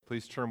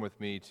Please turn with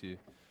me to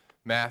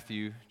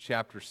Matthew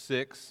chapter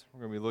 6. We're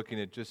going to be looking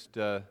at just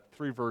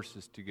 3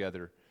 verses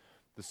together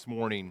this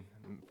morning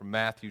from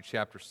Matthew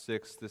chapter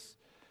 6.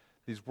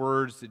 These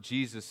words that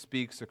Jesus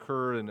speaks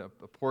occur in a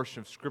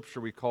portion of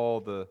Scripture we call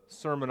the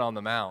Sermon on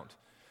the Mount.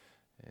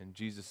 And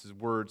Jesus'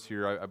 words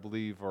here, I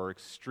believe, are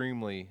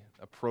extremely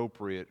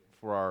appropriate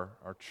for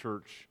our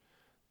church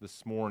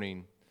this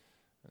morning.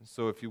 And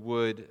so if you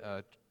would,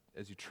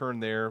 as you turn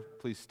there,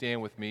 please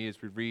stand with me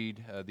as we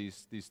read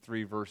these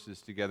 3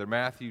 verses together.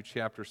 Matthew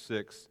chapter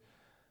 6,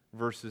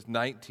 verses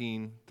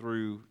 19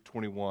 through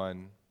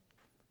 21.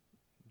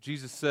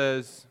 Jesus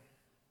says,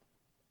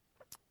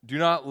 "Do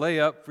not lay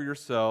up for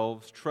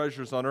yourselves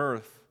treasures on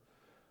earth,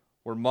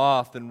 where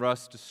moth and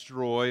rust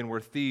destroy, and where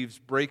thieves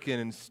break in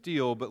and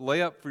steal, but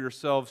lay up for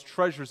yourselves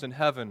treasures in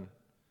heaven,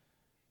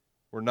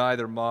 where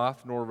neither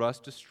moth nor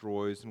rust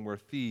destroys, and where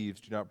thieves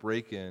do not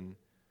break in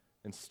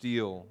and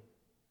steal.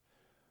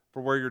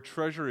 For where your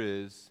treasure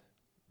is,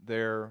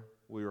 there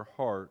will your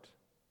heart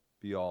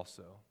be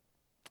also."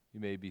 You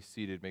may be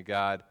seated. May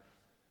God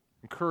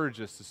encourage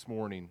us this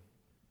morning.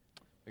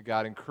 May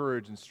God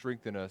encourage and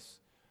strengthen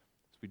us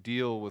as we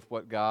deal with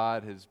what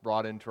God has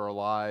brought into our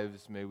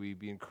lives. May we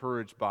be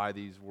encouraged by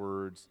these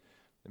words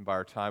and by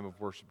our time of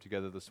worship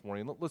together this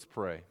morning. Let's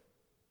pray.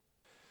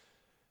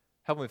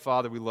 Heavenly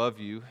Father, we love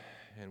you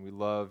and we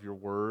love your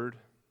word.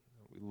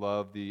 We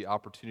love the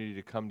opportunity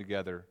to come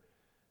together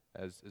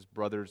as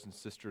brothers and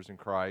sisters in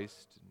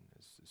Christ, and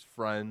as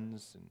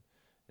friends,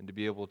 and to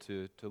be able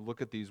to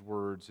look at these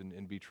words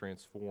and be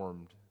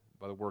transformed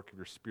by the work of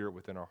your Spirit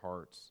within our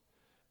hearts.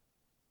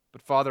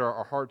 But Father,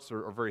 our hearts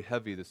are very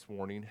heavy this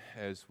morning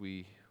as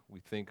we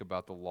think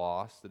about the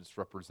loss that is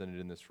represented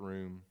in this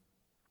room,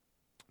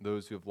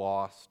 those who have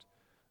lost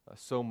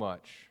so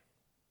much.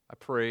 I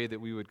pray that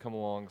we would come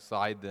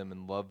alongside them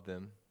and love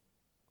them.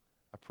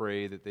 I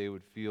pray that they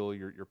would feel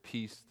your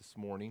peace this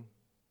morning.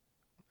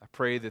 I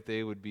pray that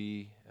they would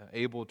be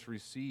able to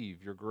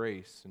receive your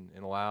grace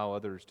and allow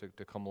others to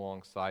come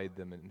alongside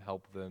them and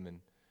help them.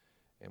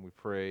 And we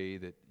pray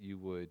that you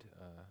would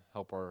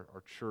help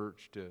our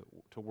church to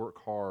work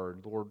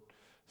hard. Lord,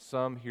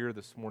 some here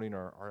this morning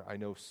are I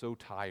know, so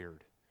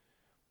tired.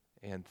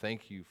 And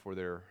thank you for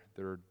their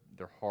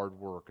hard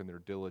work and their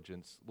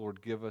diligence.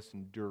 Lord, give us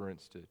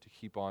endurance to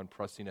keep on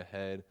pressing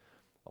ahead.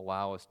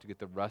 Allow us to get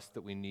the rest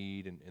that we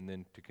need and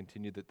then to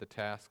continue the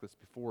task that's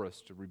before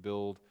us to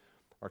rebuild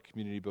our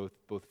community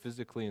both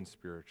physically and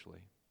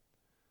spiritually.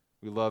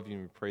 We love you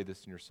and we pray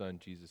this in your Son,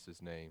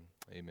 Jesus' name.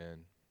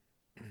 Amen.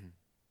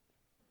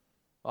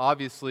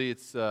 Obviously,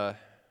 it's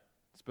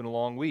been a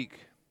long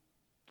week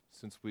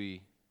since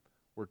we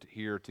were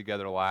here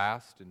together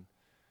last, and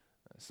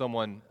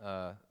someone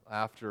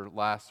after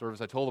last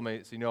service, I told them,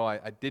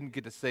 I didn't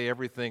get to say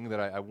everything that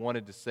I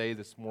wanted to say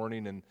this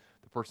morning, and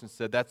the person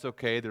said, "That's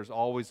okay, there's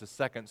always a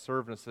second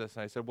service."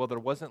 And I said, "Well, there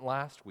wasn't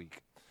last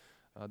week.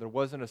 There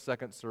wasn't a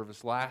second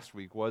service last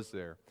week, was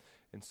there?"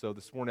 And so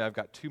this morning I've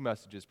got 2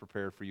 messages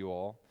prepared for you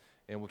all,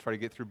 and we'll try to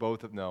get through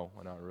both of them. No,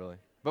 not really.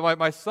 But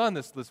my son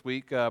this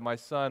week, my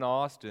son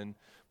Austin,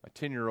 my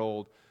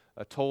 10-year-old,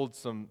 told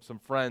some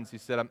friends, he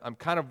said, I'm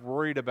kind of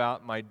worried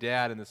about my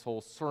dad and this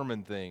whole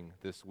sermon thing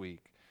this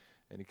week.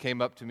 And he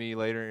came up to me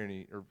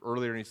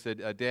earlier and he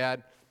said,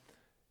 "Dad,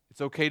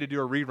 it's okay to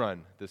do a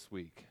rerun this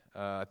week.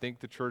 I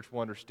think the church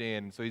will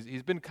understand." And so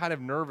he's been kind of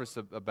nervous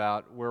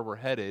about where we're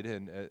headed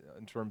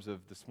in terms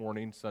of this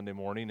morning, Sunday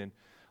morning. And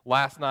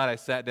last night I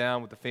sat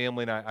down with the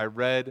family and I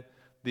read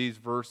these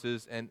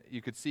verses, and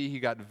you could see he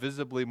got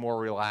visibly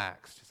more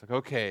relaxed. He's like,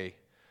 "Okay." I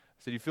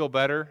said, "You feel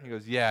better?" He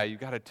goes, "Yeah, you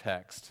got a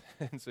text."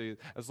 And so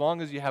as long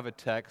as you have a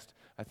text,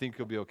 I think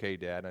you'll be okay,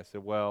 Dad. And I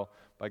said, "Well,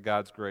 by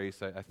God's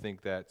grace, I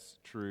think that's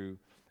true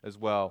as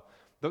well."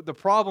 The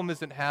problem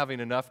isn't having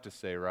enough to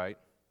say, right?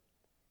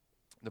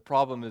 The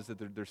problem is that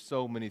there's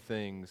so many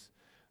things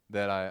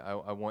that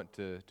I want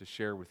to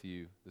share with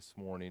you this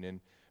morning. And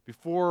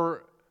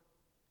before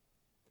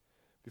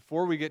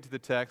we get to the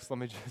text, let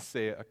me just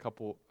say a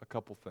couple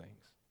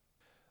things.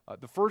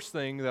 The first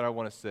thing that I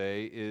want to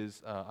say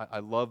is I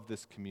love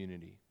this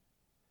community.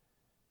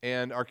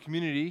 And our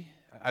community,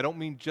 I don't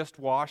mean just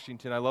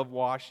Washington. I love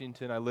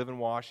Washington. I live in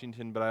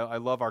Washington, but I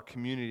love our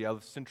community. I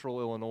love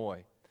Central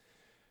Illinois.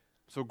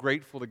 So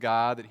grateful to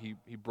God that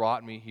He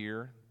brought me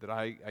here, that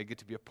I get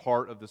to be a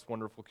part of this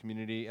wonderful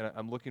community, and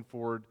I'm looking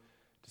forward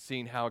to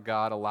seeing how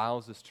God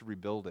allows us to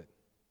rebuild it.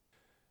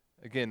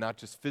 Again, not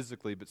just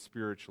physically, but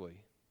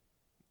spiritually.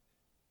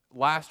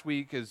 Last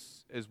week,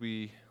 as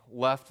we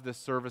left this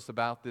service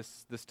about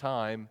this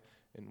time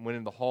and went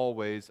in the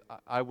hallways,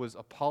 I was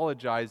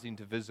apologizing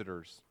to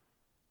visitors.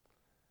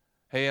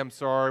 "Hey, I'm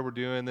sorry we're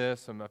doing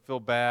this. I feel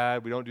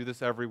bad. We don't do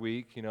this every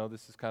week.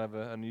 This is kind of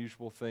an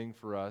unusual thing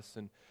for us."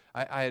 And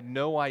I had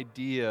no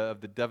idea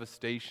of the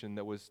devastation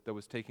that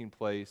was taking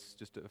place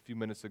just a few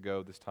minutes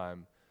ago this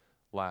time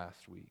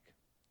last week.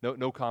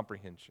 No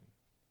comprehension.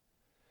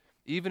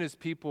 Even as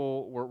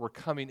people were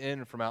coming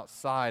in from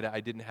outside,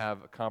 I didn't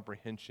have a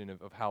comprehension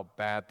of how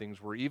bad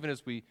things were. Even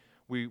as we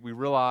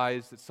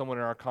realized that someone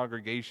in our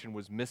congregation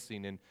was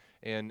missing,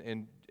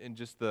 and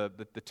just the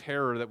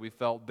terror that we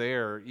felt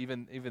there.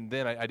 Even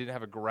then, I didn't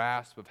have a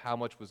grasp of how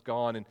much was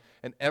gone.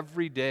 And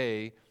every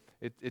day,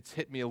 it's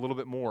hit me a little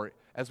bit more.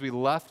 As we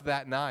left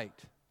that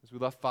night, as we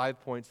left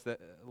 5 Points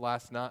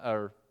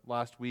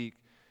last week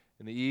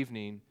in the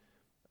evening,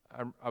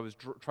 I was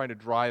trying to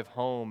drive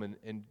home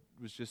and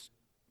was just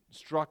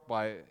struck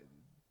by,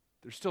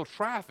 there's still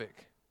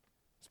traffic.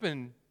 It's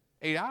been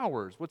 8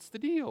 hours. What's the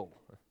deal?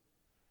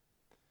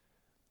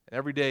 And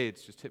every day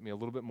it's just hit me a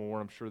little bit more.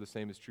 I'm sure the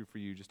same is true for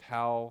you, just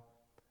how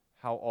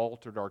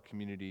altered our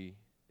community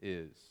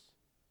is.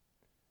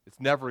 It's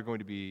never going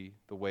to be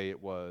the way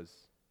it was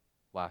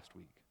last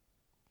week.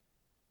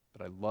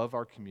 But I love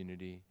our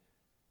community,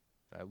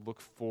 and I look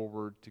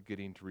forward to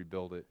getting to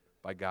rebuild it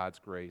by God's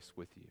grace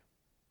with you.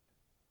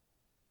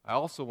 I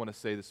also want to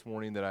say this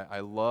morning that I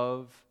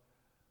love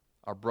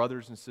our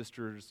brothers and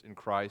sisters in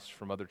Christ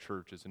from other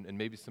churches, and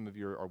maybe some of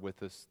you are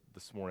with us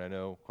this morning. I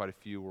know quite a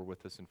few were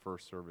with us in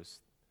first service.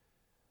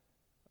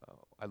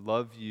 I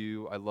love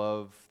you. I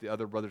love the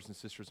other brothers and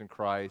sisters in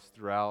Christ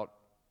throughout,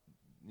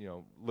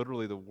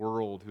 literally the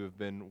world, who have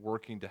been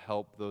working to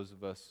help those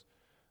of us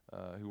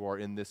who are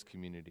in this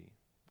community.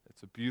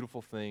 It's a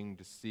beautiful thing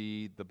to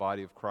see the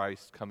body of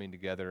Christ coming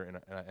together, and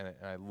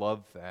I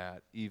love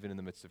that even in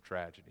the midst of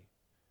tragedy.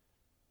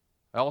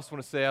 I also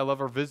want to say I love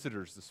our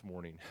visitors this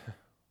morning.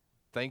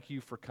 Thank you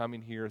for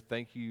coming here.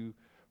 Thank you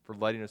for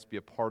letting us be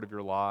a part of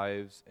your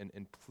lives.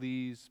 And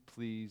please,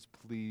 please,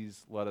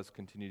 please let us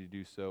continue to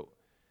do so.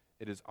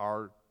 It is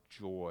our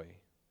joy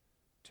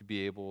to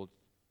be able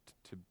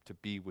to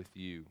be with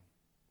you.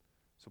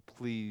 So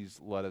please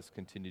let us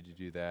continue to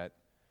do that.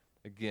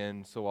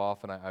 Again, so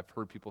often I've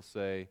heard people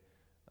say,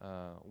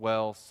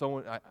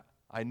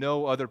 I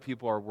know other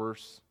people are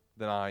worse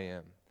than I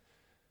am.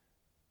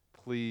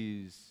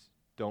 Please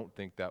don't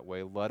think that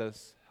way. Let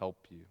us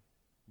help you.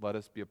 Let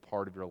us be a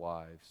part of your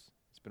lives.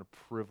 It's been a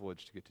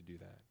privilege to get to do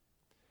that.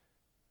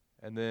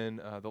 And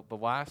then the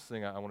last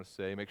thing I want to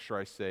say, make sure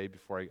I say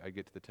before I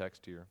get to the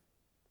text here,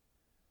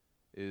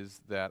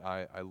 is that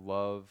I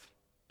love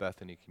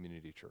Bethany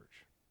Community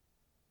Church.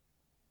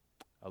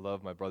 I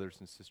love my brothers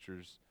and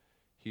sisters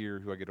here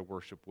who I get to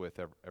worship with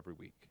every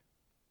week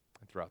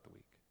and throughout the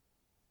week.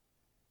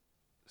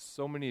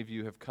 So many of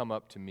you have come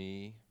up to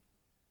me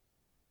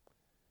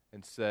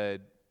and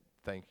said,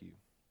 thank you.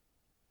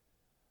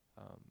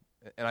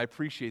 And I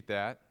appreciate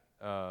that.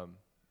 I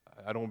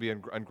don't want to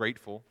be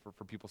ungrateful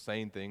for people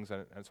saying things,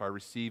 and so I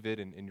receive it,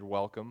 and you're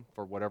welcome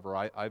for whatever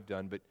I've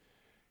done. But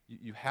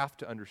you have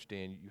to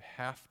understand.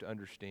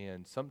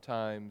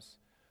 Sometimes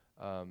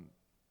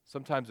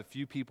a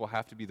few people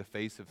have to be the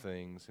face of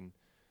things. And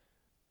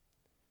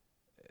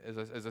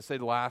as I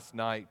said last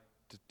night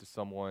to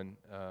someone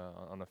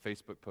on a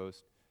Facebook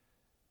post,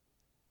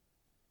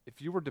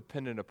 if you were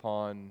dependent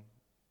upon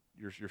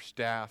your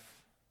staff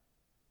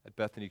at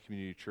Bethany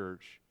Community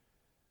Church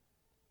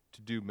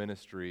to do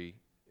ministry,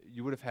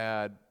 you would have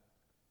had,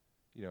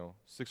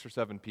 6 or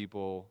 7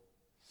 people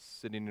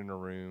sitting in a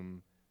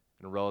room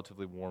in a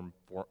relatively warm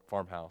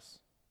farmhouse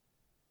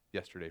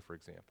yesterday, for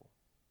example.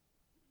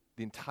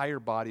 The entire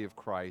body of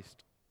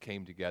Christ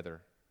came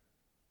together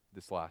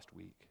this last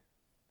week.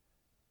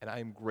 And I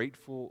am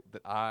grateful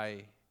that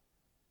I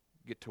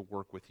get to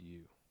work with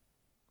you,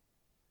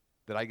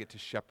 that I get to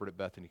shepherd at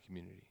Bethany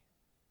Community.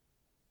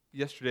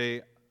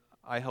 Yesterday,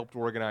 I helped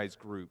organize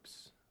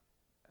groups,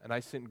 and I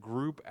sent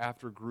group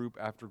after group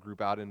after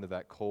group out into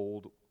that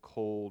cold,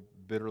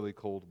 bitterly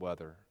cold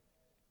weather.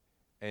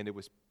 And it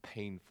was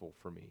painful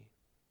for me.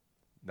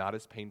 Not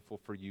as painful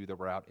for you that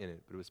were out in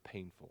it, but it was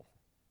painful.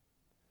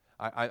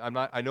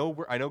 I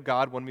know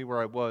God wanted me where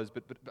I was,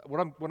 but what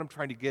I'm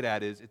trying to get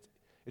at is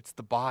it's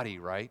the body,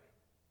 right?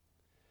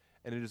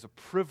 And it is a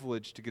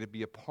privilege to get to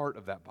be a part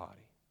of that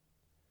body.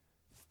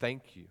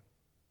 Thank you.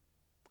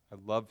 I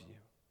love you.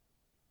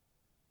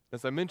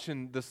 As I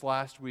mentioned this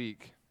last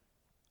week,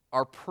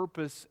 our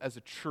purpose as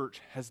a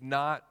church has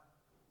not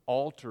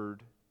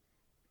altered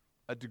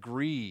a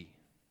degree.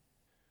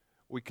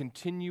 We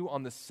continue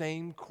on the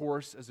same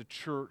course as a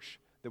church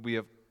that we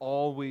have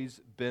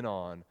always been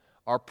on.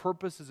 Our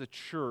purpose as a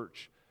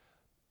church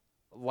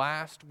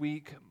last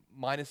week,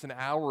 minus an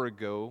hour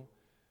ago,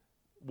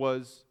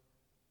 was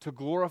to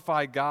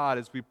glorify God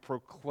as we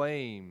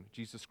proclaim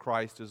Jesus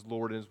Christ as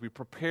Lord and as we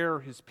prepare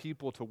His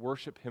people to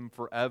worship Him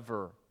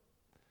forever.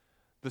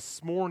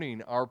 This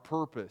morning, our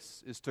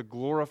purpose is to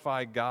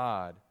glorify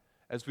God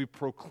as we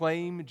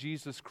proclaim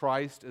Jesus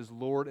Christ as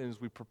Lord and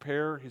as we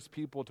prepare His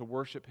people to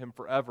worship Him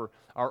forever.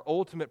 Our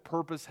ultimate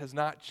purpose has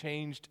not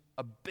changed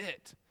a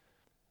bit.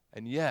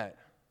 And yet,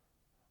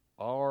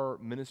 our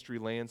ministry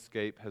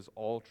landscape has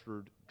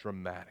altered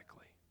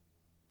dramatically.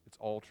 It's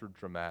altered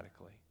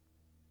dramatically.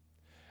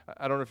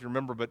 I don't know if you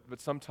remember,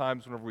 but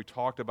sometimes whenever we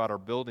talked about our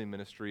building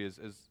ministry, as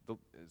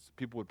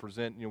people would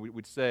present,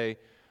 we'd say,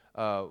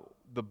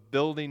 the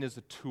building is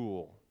a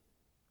tool.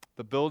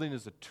 The building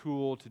is a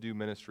tool to do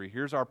ministry.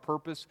 Here's our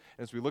purpose.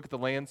 As we look at the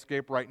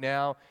landscape right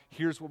now,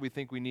 here's what we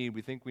think we need.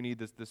 We think we need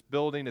this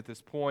building at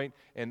this point,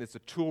 and it's a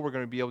tool we're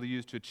going to be able to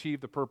use to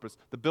achieve the purpose.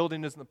 The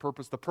building isn't the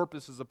purpose. The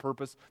purpose is the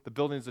purpose. The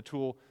building is a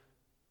tool,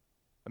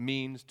 a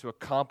means to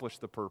accomplish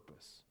the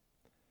purpose.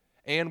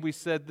 And we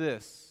said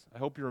this. I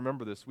hope you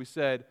remember this. We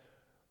said,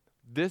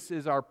 this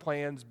is our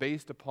plans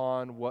based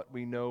upon what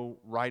we know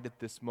right at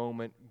this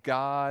moment.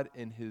 God,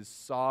 in His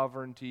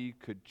sovereignty,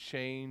 could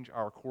change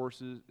our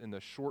courses in the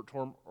short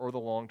term or the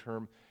long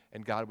term,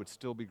 and God would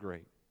still be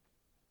great.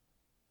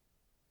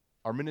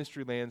 Our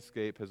ministry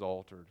landscape has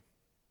altered.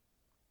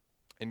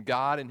 And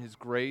God, in His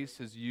grace,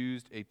 has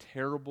used a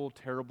terrible,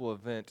 terrible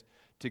event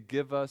to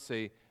give us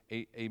a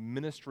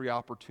ministry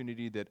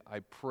opportunity that I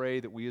pray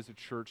that we as a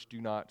church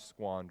do not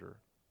squander.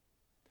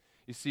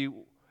 You see,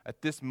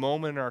 at this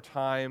moment in our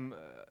time,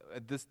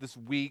 this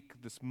week,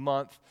 this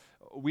month,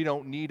 we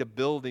don't need a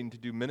building to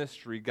do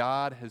ministry.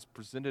 God has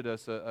presented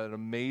us an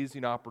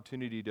amazing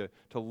opportunity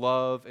to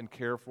love and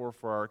care for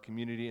our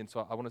community. And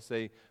so I want to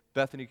say,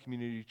 Bethany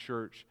Community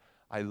Church,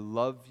 I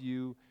love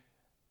you.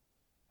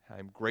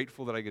 I'm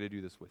grateful that I get to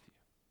do this with you.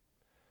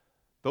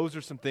 Those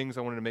are some things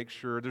I wanted to make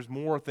sure. There's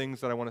more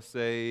things that I want to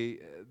say,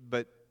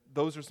 but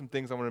those are some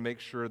things I want to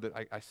make sure that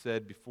I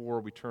said before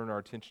we turn our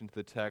attention to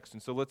the text.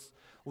 And so let's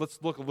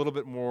look a little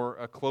bit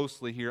more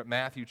closely here at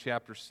Matthew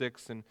chapter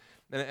 6. And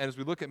as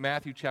we look at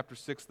Matthew chapter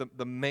 6,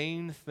 the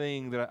main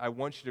thing that I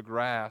want you to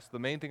grasp, the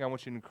main thing I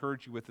want you to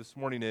encourage you with this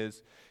morning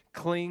is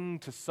cling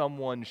to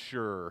someone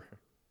sure.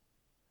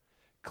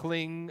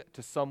 Cling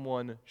to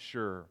someone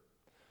sure.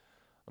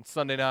 On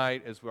Sunday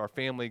night, as our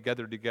family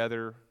gathered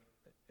together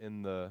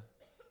in the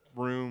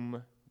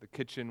room, the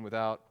kitchen,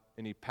 without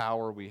any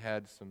power, we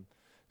had some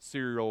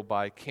cereal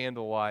by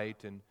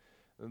candlelight, and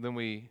then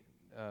we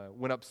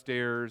went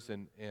upstairs,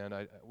 and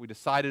we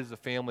decided as a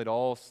family to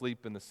all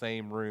sleep in the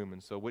same room.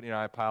 And so Whitney and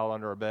I piled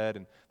under our bed,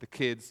 and the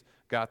kids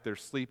got their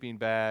sleeping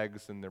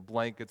bags and their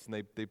blankets, and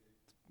they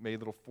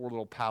made four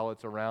little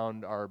pallets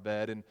around our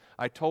bed. And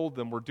I told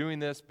them, we're doing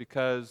this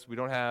because we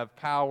don't have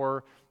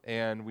power,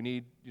 and we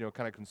need,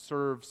 kind of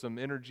conserve some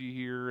energy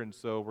here, and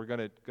so we're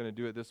going to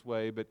do it this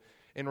way. But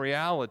in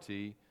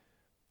reality,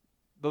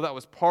 though that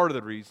was part of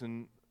the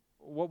reason,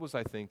 what was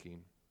I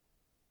thinking?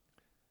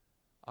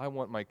 I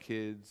want my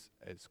kids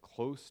as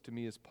close to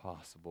me as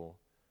possible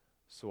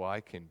so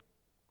I can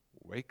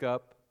wake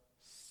up,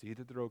 see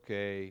that they're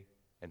okay,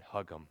 and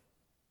hug them.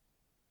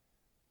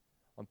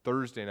 On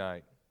Thursday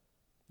night,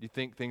 you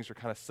think things are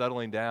kind of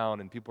settling down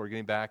and people are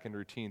getting back into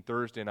routine.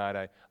 Thursday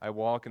night, I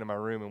walk into my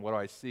room, and what do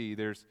I see?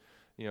 There's,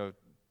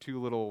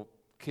 two little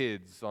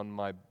kids on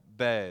my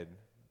bed.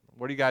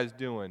 What are you guys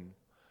doing?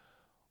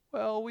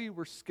 Well, we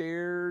were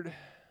scared.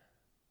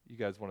 You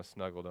guys want to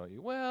snuggle, don't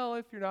you? Well,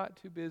 if you're not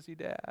too busy,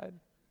 Dad.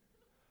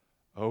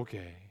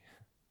 Okay.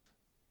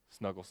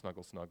 Snuggle,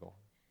 snuggle, snuggle.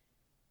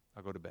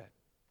 I'll go to bed.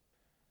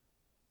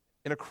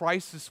 In a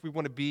crisis, we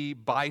want to be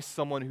by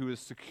someone who is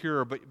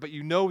secure, but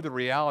you know the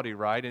reality,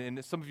 right?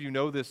 And some of you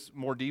know this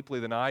more deeply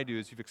than I do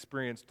as you've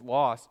experienced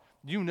loss.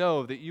 You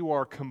know that you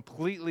are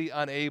completely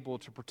unable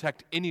to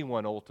protect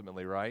anyone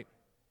ultimately, right?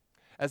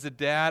 As a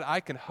dad, I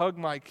can hug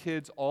my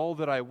kids all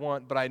that I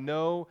want, but I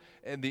know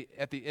at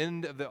the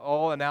end of the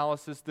all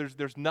analysis,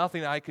 there's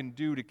nothing I can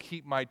do to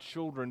keep my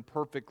children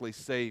perfectly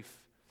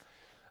safe.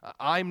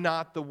 I'm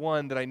not the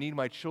one that I need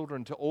my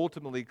children to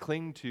ultimately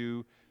cling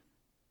to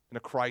in a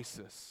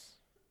crisis.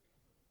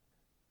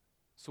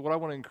 So what I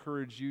want to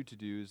encourage you to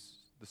do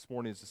this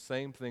morning is the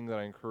same thing that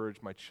I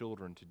encourage my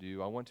children to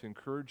do. I want to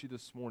encourage you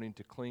this morning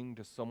to cling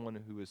to someone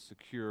who is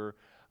secure.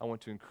 I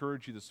want to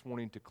encourage you this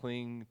morning to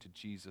cling to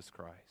Jesus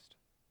Christ.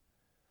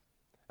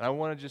 And I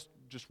want to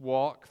just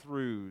walk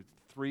through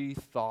 3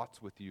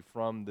 thoughts with you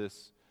from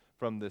this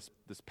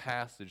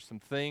passage, some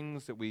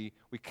things that we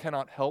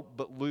cannot help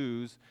but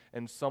lose,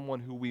 and someone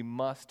who we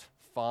must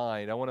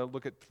find. I want to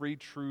look at 3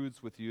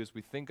 truths with you as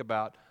we think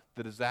about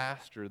the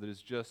disaster that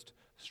has just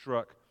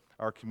struck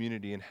our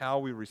community and how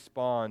we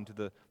respond to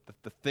the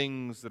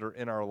things that are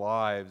in our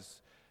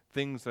lives,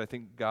 things that I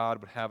think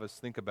God would have us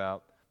think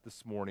about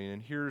this morning.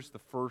 And here's the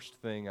first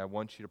thing I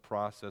want you to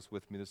process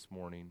with me this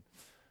morning.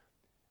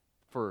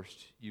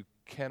 First, you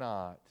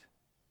cannot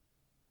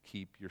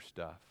keep your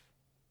stuff.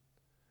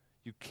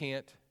 You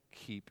can't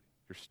keep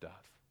your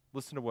stuff.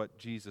 Listen to what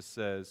Jesus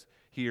says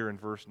here in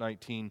verse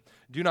 19.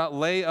 Do not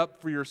lay up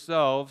for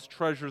yourselves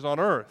treasures on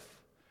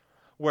earth,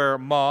 where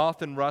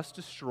moth and rust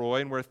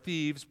destroy, and where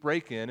thieves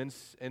break in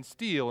and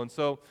steal. And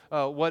so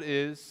what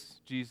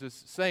is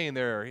Jesus saying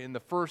there? In the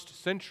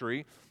first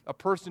century, a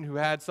person who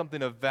had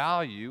something of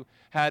value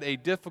had a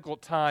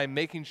difficult time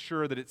making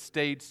sure that it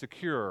stayed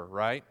secure,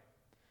 right?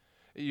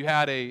 You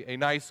had a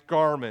nice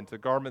garment, a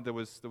garment that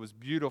was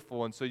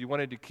beautiful, and so you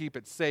wanted to keep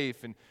it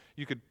safe, and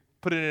you could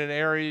put it in an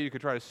area, you could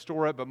try to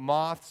store it, but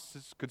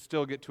moths could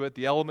still get to it,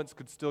 the elements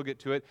could still get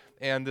to it,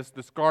 and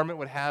this garment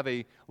would have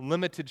a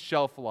limited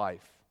shelf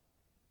life.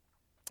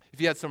 If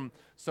you had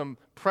some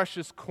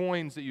precious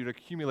coins that you'd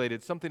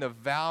accumulated, something of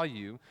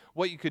value,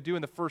 what you could do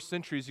in the first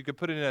century is you could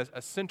put it in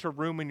a center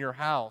room in your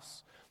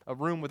house. a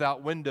room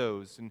without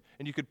windows, and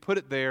you could put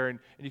it there, and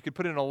you could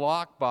put it in a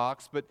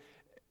lockbox, but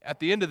at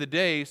the end of the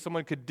day, a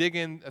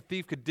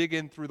thief could dig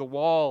in through the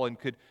wall and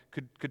could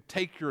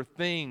take your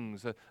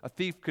things. A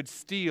thief could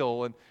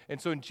steal.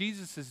 And so in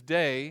Jesus'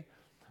 day,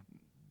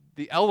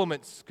 the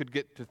elements could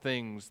get to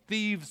things,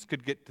 thieves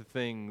could get to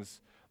things,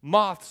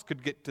 moths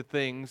could get to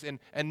things, and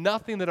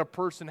nothing that a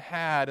person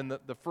had in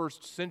the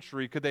first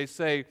century could they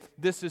say,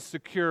 this is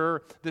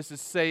secure, this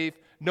is safe,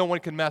 no one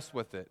can mess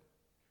with it.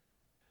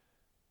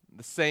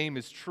 The same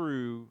is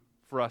true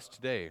for us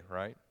today,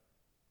 right?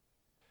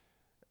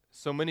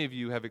 So many of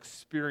you have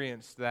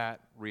experienced that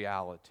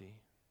reality.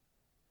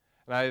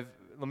 And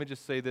let me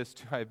just say this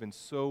too, I've been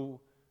so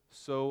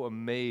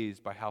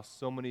amazed by how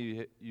so many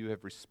of you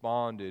have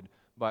responded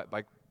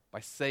by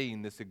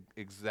saying this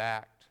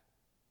exact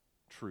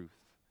truth.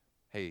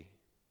 Hey,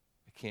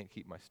 I can't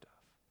keep my stuff.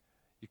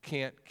 You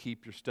can't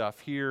keep your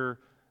stuff here.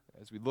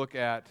 As we look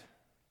at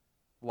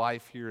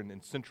life here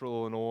in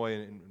Central Illinois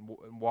and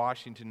in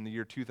Washington in the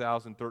year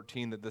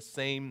 2013, that the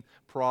same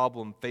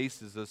problem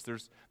faces us.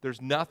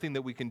 There's nothing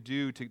that we can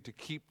do to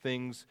keep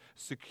things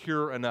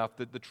secure enough,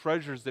 that the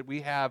treasures that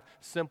we have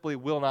simply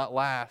will not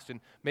last. And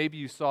maybe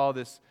you saw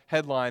this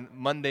headline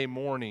Monday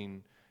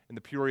morning in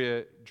the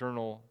Peoria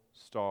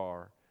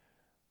Journal-Star.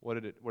 What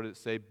did it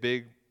say?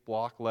 Big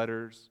block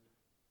letters.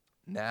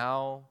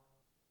 Now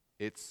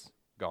it's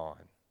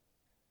gone.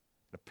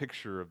 A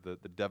picture of the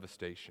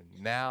devastation.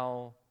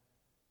 Now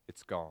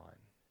it's gone.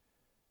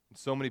 And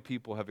so many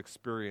people have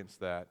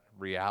experienced that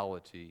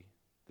reality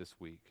this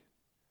week.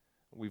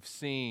 We've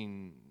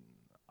seen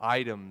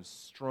items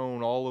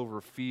strewn all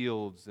over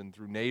fields and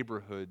through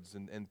neighborhoods,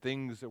 and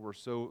things that were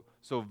so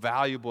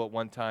valuable at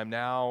one time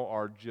now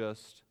are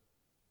just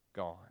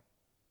gone.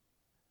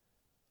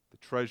 The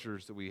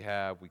treasures that we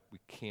have, we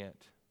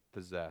can't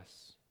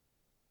possess.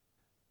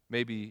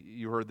 Maybe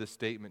you heard this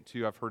statement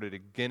too. I've heard it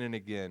again and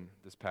again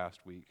this past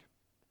week.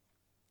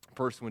 A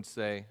person would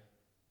say,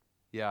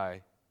 yeah,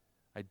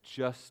 I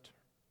just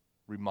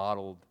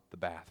remodeled the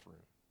bathroom.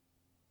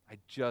 I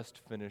just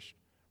finished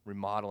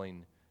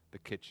remodeling the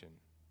kitchen.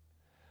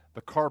 The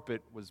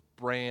carpet was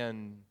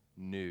brand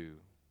new.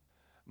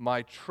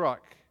 My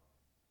truck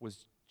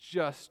was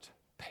just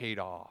paid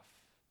off.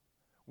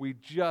 We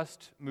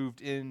just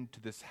moved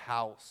into this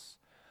house.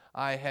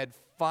 I had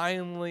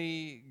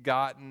finally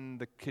gotten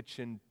the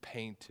kitchen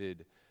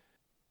painted.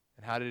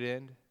 And how did it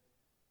end?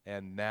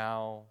 And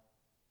now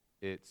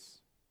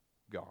it's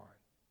gone.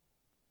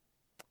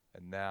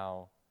 And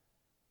now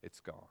it's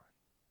gone.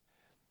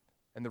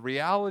 And the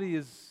reality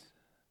is,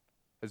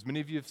 as many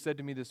of you have said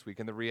to me this week,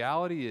 and the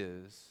reality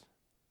is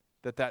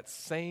that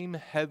same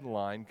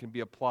headline can be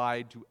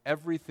applied to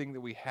everything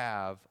that we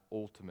have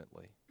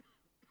ultimately.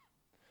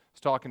 I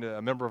was talking to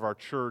a member of our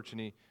church, and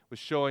he was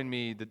showing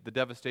me the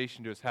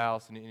devastation to his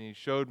house, and he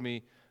showed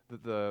me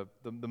the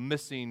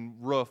missing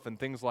roof and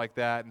things like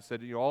that, and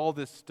said, all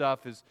this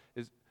stuff is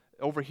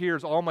over here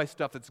is all my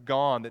stuff that's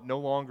gone, that no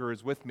longer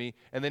is with me.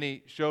 And then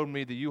he showed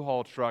me the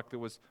U-Haul truck that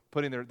was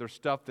putting their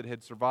stuff that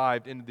had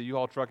survived into the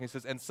U-Haul truck. And he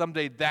says, and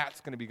someday that's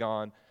going to be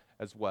gone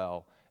as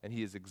well. And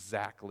he is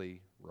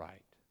exactly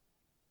right.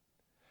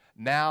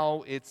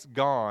 Now it's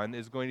gone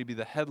is going to be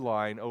the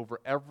headline over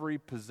every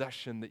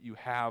possession that you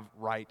have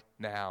right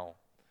now.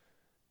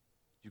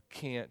 You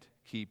can't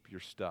keep your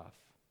stuff.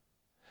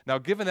 Now,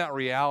 given that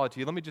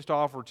reality, let me just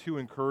offer two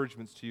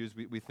encouragements to you as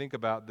we think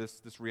about this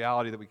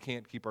reality that we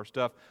can't keep our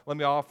stuff. Let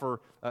me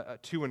offer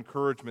two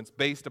encouragements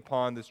based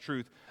upon this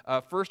truth.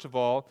 First of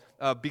all,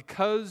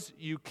 because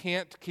you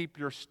can't keep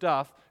your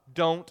stuff,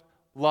 don't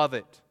love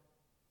it,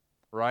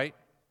 right?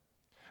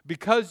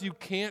 Because you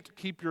can't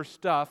keep your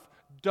stuff,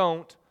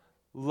 don't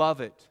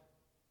love it.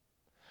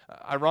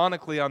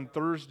 Ironically, on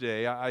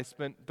Thursday,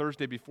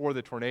 Thursday before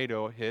the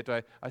tornado hit,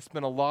 I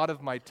spent a lot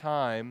of my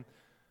time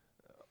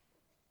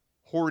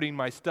hoarding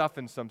my stuff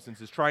in some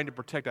senses, trying to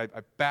protect. I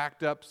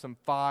backed up some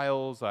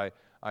files. I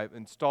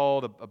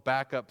installed a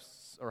backup,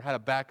 or had a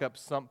backup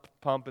sump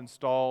pump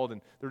installed, and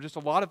there were just a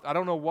lot of, I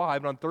don't know why,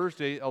 but on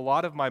Thursday, a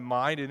lot of my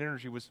mind and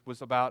energy was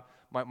about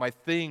my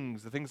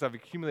things, the things I've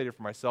accumulated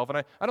for myself.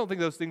 And I don't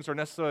think those things are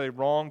necessarily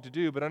wrong to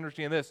do, but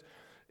understand this.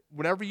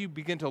 Whenever you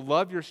begin to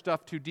love your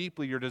stuff too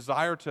deeply, your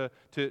desire to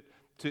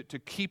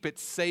keep it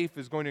safe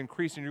is going to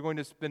increase, and you're going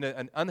to spend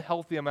an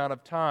unhealthy amount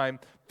of time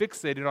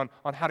fixated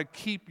on how to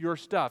keep your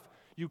stuff.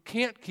 You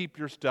can't keep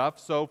your stuff,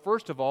 so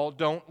first of all,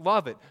 don't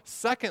love it.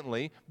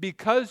 Secondly,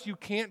 because you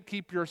can't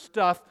keep your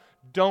stuff,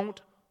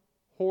 don't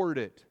hoard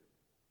it.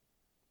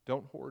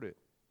 Don't hoard it.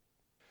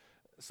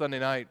 Sunday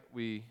night,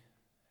 we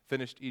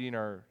finished eating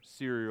our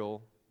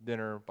cereal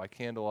dinner by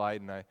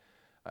candlelight, and I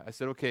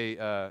said,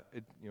 okay,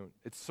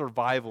 it's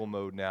survival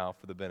mode now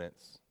for the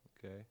Bennetts,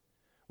 okay?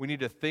 We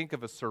need to think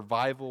of a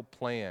survival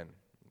plan,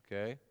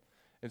 okay?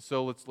 And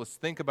so let's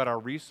think about our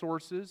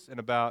resources and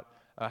about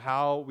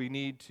how we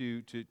need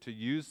to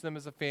use them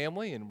as a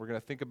family, and we're going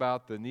to think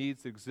about the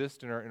needs that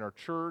exist in our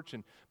church.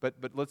 But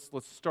let's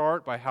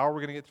start by how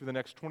we're going to get through the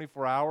next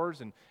 24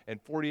 hours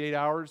and 48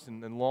 hours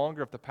and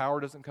longer if the power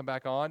doesn't come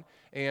back on.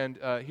 And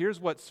here's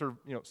what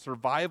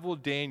survival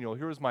Daniel.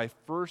 Here was my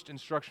first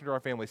instruction to our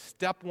family.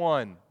 Step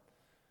 1: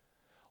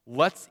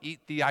 let's eat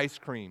the ice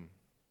cream.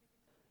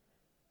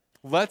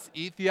 Let's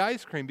eat the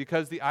ice cream,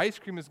 because the ice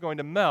cream is going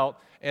to melt,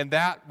 and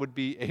that would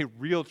be a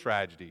real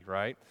tragedy,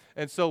 right?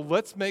 And so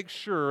let's make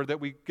sure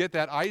that we get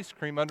that ice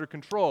cream under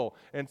control.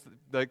 And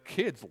the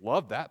kids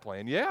love that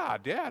plan. Yeah,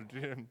 Dad,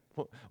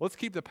 let's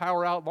keep the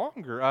power out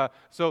longer.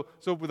 So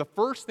the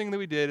first thing that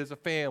we did as a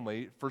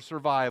family for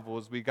survival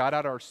is we got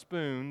out our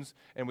spoons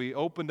and we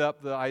opened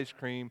up the ice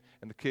cream,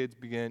 and the kids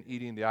began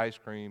eating the ice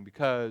cream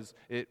because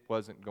it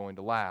wasn't going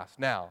to last.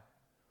 Now,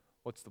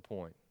 what's the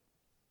point?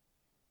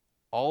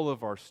 All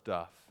of our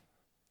stuff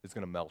is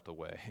going to melt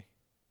away.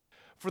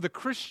 For the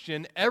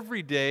Christian,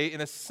 every day,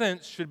 in a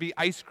sense, should be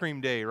ice cream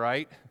day,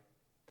 right?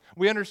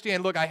 We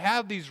understand, look, I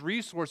have these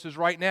resources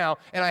right now,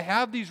 and I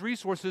have these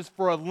resources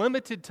for a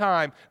limited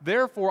time.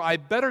 Therefore, I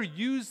better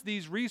use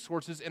these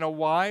resources in a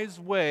wise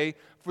way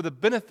for the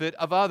benefit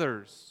of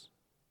others.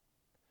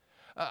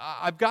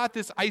 I've got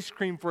this ice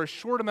cream for a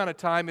short amount of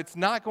time. It's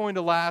not going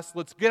to last.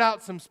 Let's get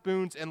out some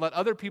spoons and let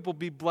other people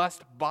be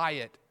blessed by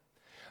it.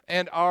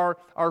 And our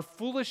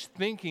foolish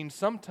thinking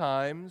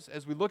sometimes,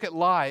 as we look at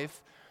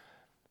life,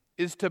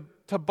 is to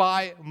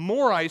buy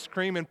more ice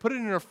cream and put it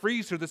in a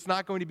freezer that's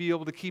not going to be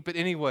able to keep it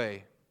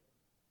anyway.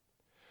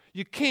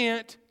 You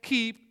can't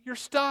keep your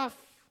stuff.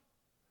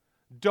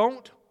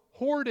 Don't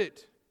hoard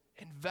it.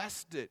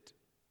 Invest it.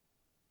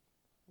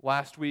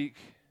 Last week,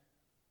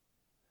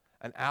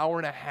 an hour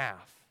and a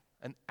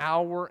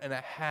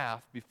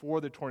half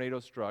before the tornado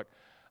struck,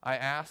 I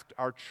asked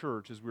our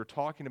church, as we were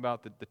talking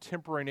about the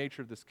temporary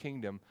nature of this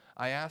kingdom,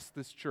 I asked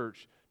this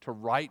church to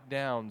write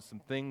down some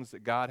things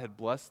that God had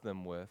blessed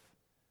them with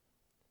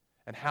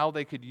and how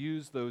they could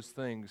use those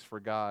things for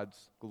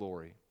God's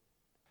glory.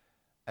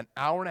 An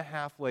hour and a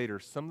half later,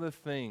 some of the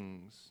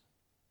things,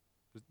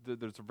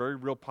 there's a very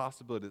real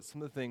possibility that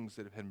some of the things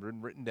that had been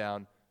written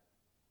down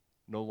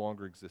no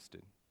longer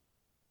existed,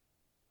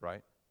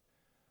 right?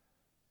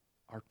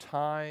 Our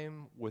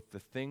time with the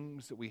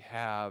things that we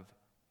have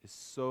is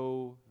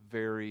so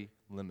very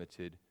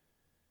limited.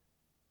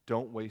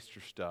 Don't waste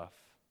your stuff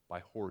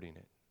by hoarding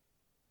it.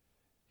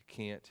 You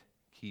can't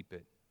keep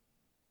it.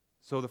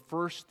 So the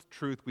first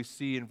truth we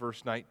see in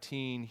verse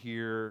 19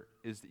 here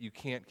is that you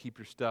can't keep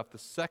your stuff. The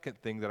second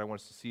thing that I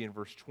want us to see in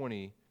verse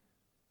 20,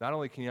 not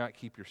only can you not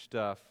keep your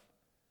stuff,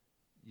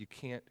 you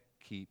can't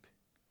keep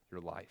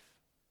your life.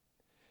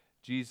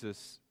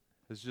 Jesus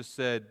has just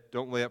said,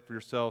 don't lay up for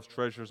yourselves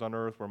treasures on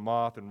earth where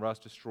moth and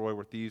rust destroy,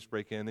 where thieves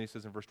break in. And then he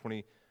says in verse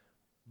 20,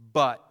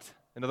 but,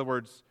 in other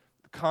words,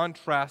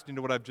 contrasting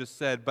to what I've just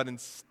said, but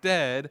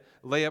instead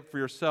lay up for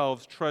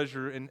yourselves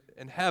treasure in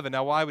heaven.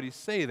 Now, why would he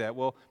say that?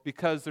 Well,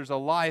 because there's a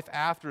life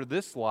after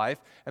this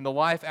life, and the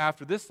life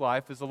after this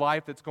life is a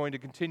life that's going to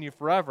continue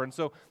forever. And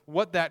so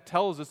what that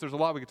tells us, there's a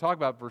lot we could talk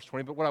about in verse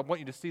 20, but what I want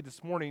you to see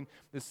this morning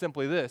is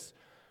simply this.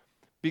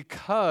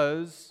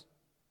 Because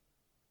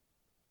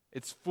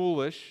it's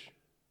foolish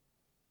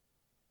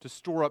to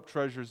store up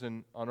treasures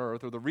on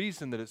earth, or the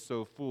reason that it's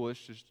so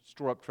foolish to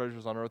store up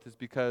treasures on earth is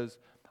because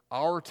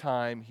our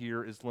time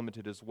here is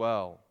limited as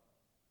well.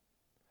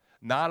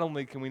 Not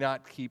only can we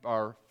not keep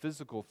our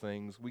physical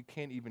things, we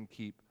can't even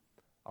keep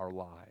our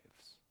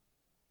lives.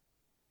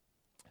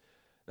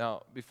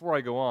 Now, before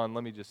I go on,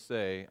 let me just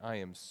say, I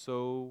am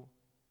so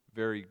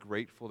very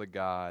grateful to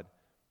God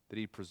that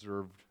He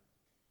preserved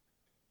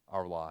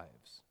our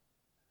lives.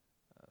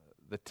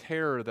 The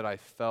terror that I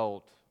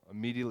felt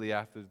immediately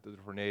after the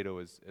tornado,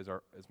 as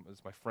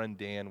my friend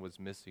Dan was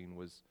missing,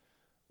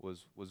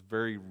 was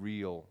very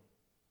real.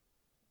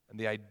 And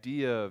the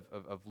idea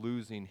of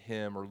losing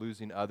him or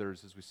losing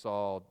others, as we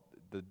saw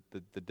the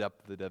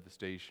depth of the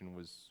devastation,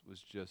 was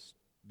just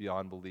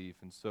beyond belief.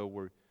 And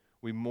so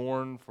we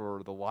mourn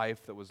for the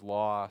life that was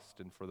lost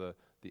and for the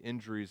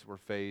injuries that were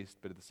faced,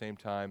 but at the same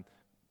time,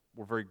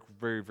 we're very,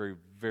 very, very,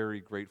 very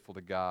grateful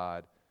to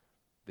God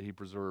that He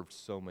preserved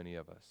so many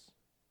of us.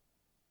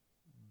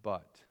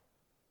 But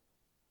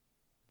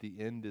the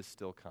end is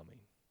still coming,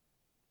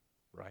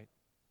 right?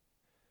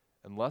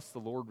 Unless the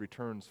Lord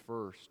returns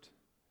first,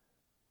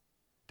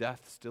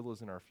 death still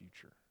is in our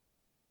future.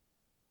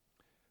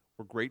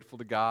 We're grateful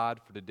to God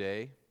for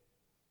today.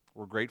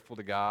 We're grateful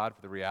to God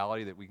for the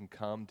reality that we can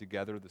come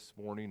together this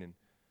morning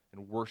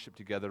and worship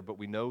together, but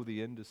we know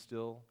the end is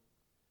still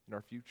in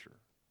our future.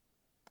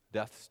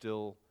 Death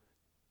still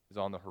is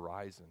on the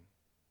horizon.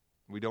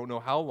 We don't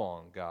know how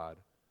long God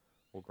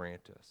will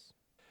grant us.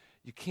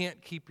 You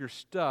can't keep your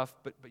stuff,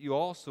 but you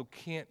also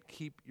can't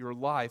keep your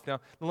life. Now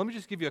let me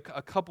just give you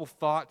a couple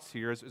thoughts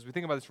here as we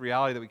think about this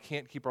reality that we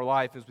can't keep our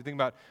life, as we think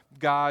about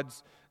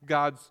God's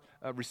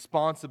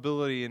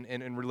responsibility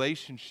and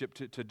relationship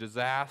to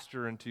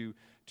disaster and to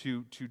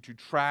to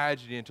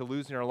tragedy and to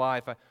losing our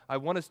life, I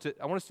want us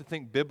to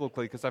think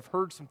biblically, because I've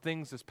heard some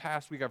things this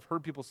past week. I've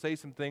heard people say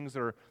some things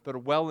that are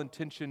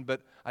well-intentioned,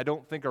 but I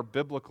don't think are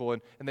biblical,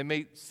 and they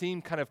may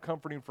seem kind of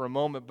comforting for a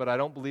moment, but I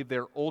don't believe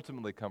they're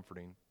ultimately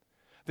comforting.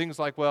 Things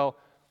like, well,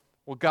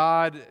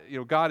 God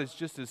is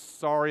just as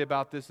sorry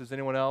about this as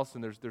anyone else,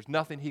 and there's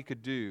nothing He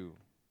could do.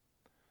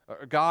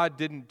 God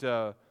didn't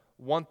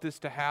want this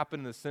to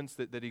happen in the sense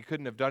that He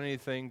couldn't have done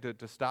anything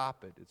to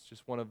stop it. It's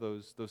just one of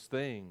those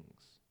things.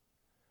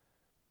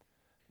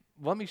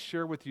 Let me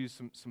share with you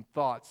some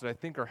thoughts that I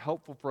think are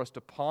helpful for us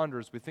to ponder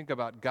as we think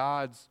about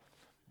God's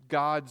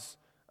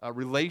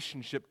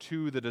relationship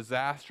to the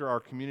disaster our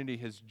community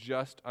has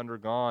just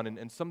undergone.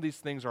 And some of these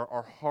things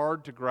are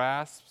hard to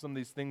grasp. Some of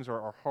these things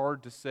are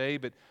hard to say.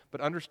 But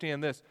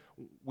understand this,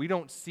 we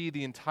don't see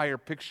the entire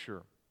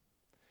picture.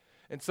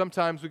 And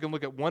sometimes we can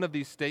look at one of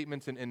these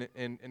statements and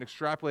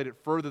extrapolate it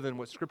further than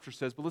what Scripture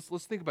says. But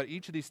let's think about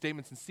each of these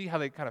statements and see how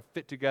they kind of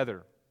fit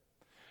together.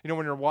 You know,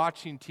 when you're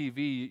watching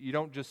TV, you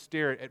don't just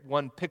stare at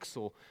one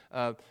pixel.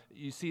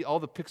 You see all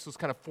the pixels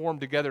kind of form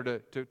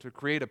together to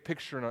create a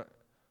picture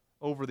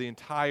over the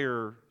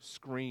entire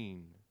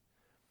screen.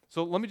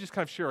 So let me just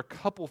kind of share a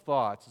couple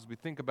thoughts as we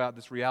think about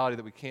this reality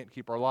that we can't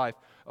keep our life.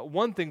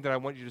 One thing that I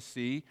want you to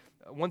see,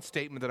 one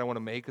statement that I want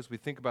to make as we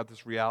think about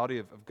this reality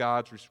of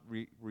God's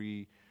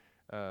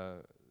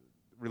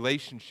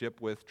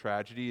relationship with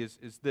tragedy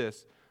is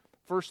this.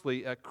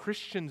 Firstly,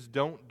 Christians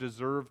don't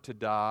deserve to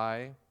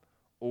die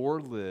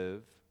or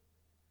live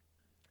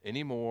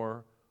any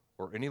more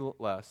or any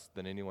less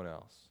than anyone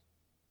else.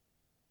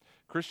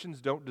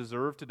 Christians don't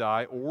deserve to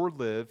die or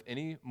live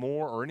any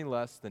more or any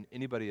less than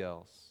anybody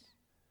else.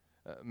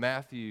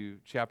 Matthew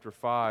chapter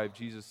 5,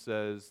 Jesus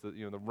says that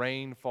the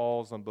rain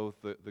falls on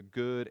both the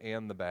good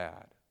and the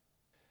bad.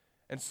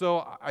 And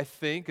so I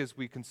think as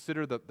we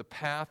consider the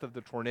path of the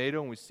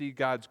tornado and we see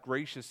God's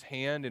gracious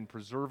hand in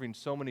preserving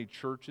so many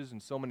churches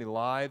and so many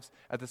lives,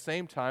 at the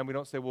same time we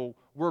don't say, well,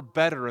 we're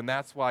better and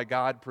that's why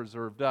God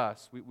preserved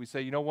us. We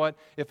say, you know what,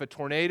 if a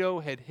tornado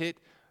had hit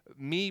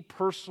me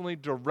personally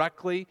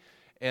directly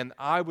and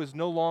I was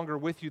no longer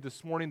with you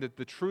this morning, that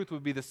the truth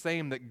would be the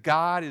same, that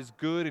God is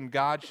good and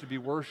God should be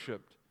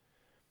worshiped.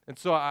 And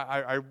so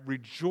I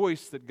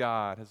rejoice that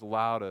God has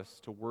allowed us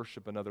to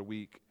worship another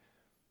week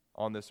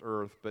on this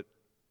earth, but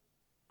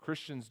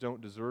Christians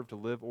don't deserve to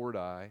live or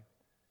die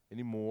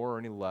any more or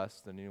any less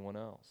than anyone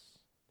else.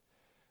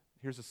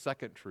 Here's a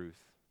second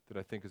truth that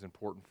I think is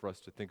important for us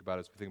to think about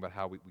as we think about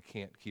how we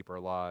can't keep our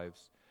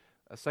lives.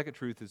 A second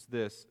truth is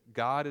this: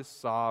 God is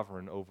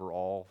sovereign over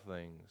all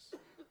things.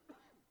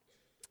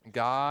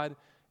 God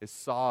is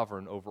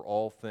sovereign over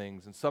all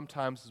things. And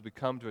sometimes as we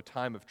come to a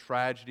time of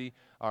tragedy,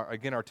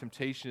 our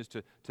temptation is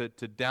to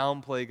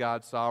downplay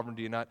God's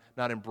sovereignty and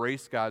not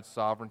embrace God's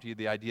sovereignty,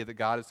 the idea that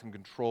God is in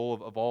control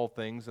of all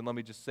things. And let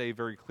me just say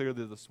very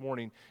clearly this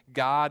morning,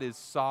 God is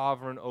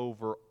sovereign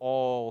over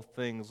all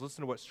things.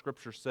 Listen to what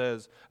Scripture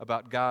says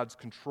about God's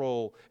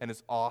control and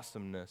His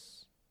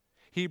awesomeness.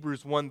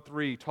 Hebrews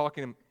 1:3,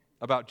 talking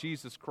about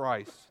Jesus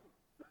Christ.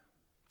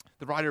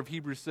 The writer of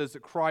Hebrews says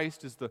that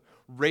Christ is the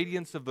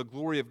radiance of the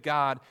glory of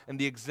God and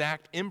the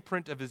exact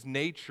imprint of His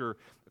nature.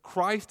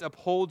 Christ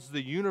upholds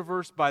the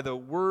universe by the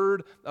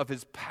word of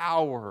His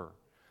power.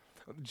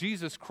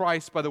 Jesus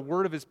Christ, by the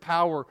word of His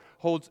power,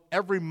 holds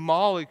every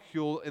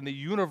molecule in the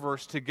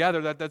universe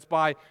together. That's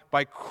by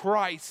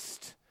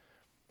Christ.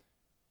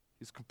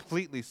 He's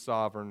completely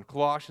sovereign.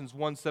 Colossians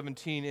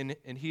 1:17,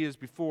 and He is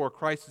before,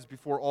 Christ is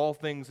before all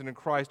things, and in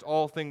Christ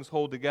all things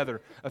hold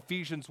together.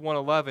 Ephesians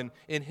 1:11,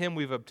 in Him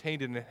we've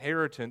obtained an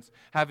inheritance,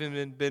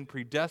 having been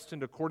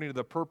predestined according to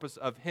the purpose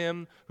of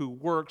Him who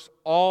works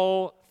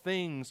all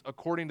things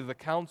according to the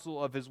counsel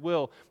of His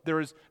will. There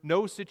is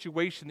no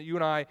situation that you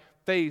and I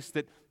face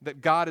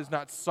that God is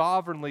not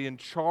sovereignly in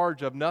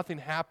charge of. Nothing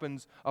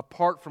happens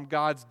apart from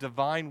God's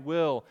divine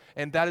will,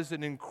 and that is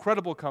an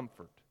incredible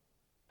comfort.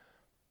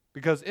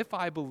 Because if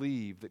I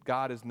believe that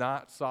God is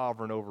not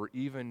sovereign over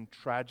even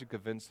tragic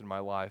events in my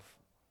life,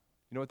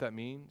 you know what that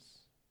means?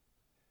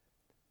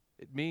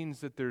 It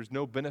means that there's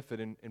no benefit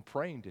in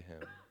praying to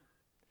Him.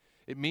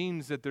 It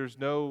means that there's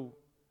no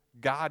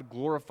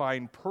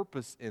God-glorifying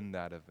purpose in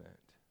that event.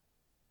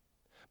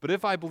 But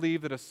if I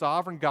believe that a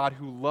sovereign God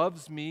who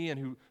loves me and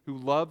who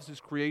loves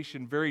His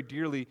creation very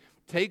dearly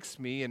takes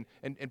me and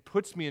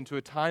puts me into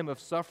a time of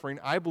suffering,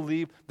 I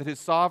believe that His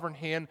sovereign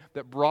hand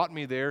that brought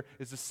me there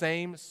is the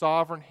same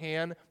sovereign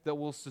hand that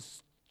will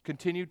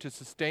continue to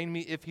sustain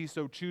me if He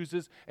so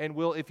chooses, and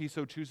will, if He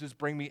so chooses,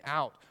 bring me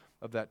out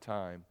of that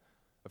time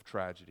of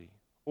tragedy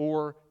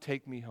or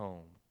take me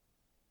home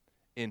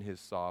in His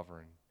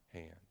sovereign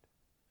hand.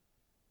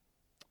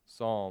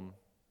 Psalm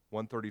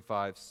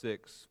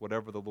 135:6,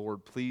 whatever the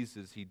Lord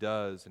pleases, He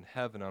does in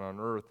heaven and on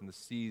earth, in the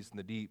seas and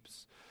the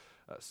deeps.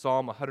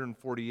 Psalm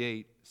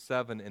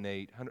 148:7 and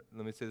 8.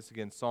 Let me say this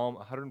again. Psalm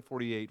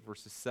 148,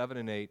 verses 7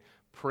 and 8.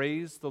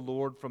 Praise the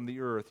Lord from the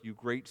earth, you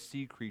great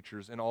sea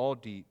creatures and all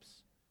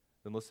deeps.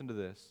 Then listen to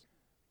this.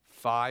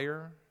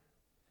 Fire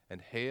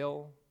and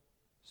hail,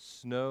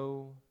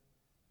 snow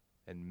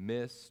and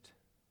mist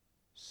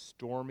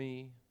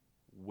stormy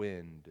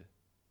wind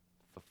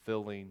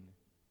fulfilling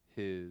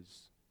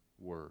His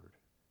word.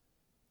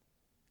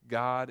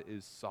 God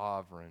is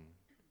sovereign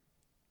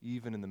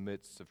even in the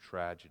midst of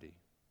tragedy.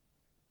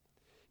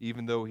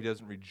 Even though He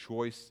doesn't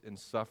rejoice in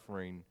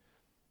suffering,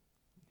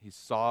 He's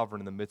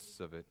sovereign in the midst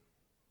of it.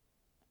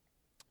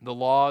 The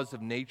laws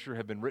of nature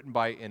have been written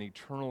by an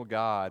eternal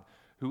God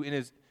who in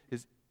His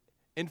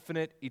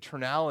infinite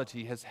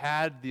eternality has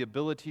had the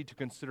ability to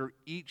consider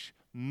each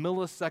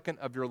millisecond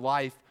of your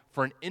life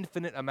for an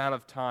infinite amount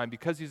of time.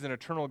 Because He's an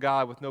eternal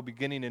God with no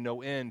beginning and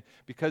no end,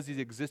 because He's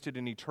existed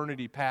in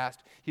eternity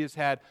past, He has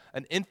had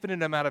an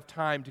infinite amount of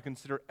time to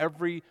consider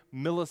every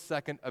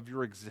millisecond of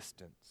your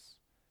existence.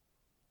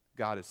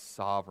 God is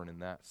sovereign in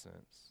that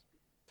sense.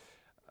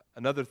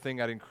 Another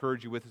thing I'd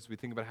encourage you with as we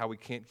think about how we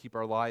can't keep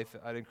our life,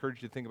 I'd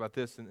encourage you to think about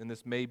this, and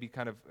this may be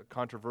kind of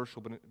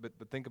controversial, but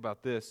think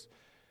about this.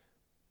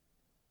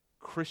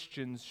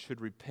 Christians should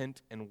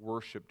repent and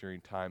worship during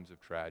times of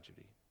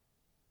tragedy.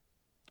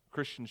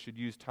 Christians should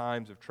use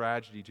times of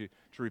tragedy to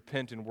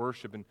repent and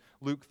worship. In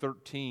Luke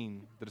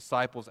 13, the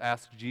disciples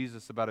asked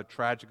Jesus about a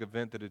tragic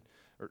event that had,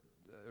 or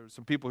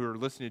some people who are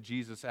listening to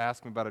Jesus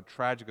ask Him about a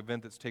tragic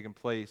event that's taken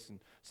place, and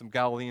some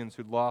Galileans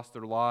who'd lost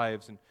their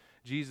lives. And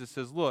Jesus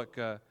says, look,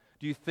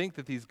 do you think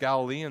that these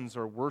Galileans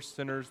are worse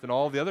sinners than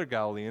all the other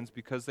Galileans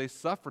because they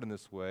suffered in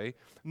this way?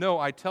 No,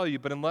 I tell you,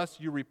 but unless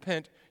you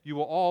repent, you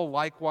will all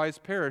likewise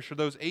perish. Or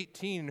those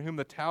 18 in whom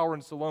the tower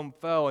in Siloam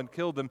fell and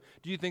killed them,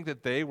 do you think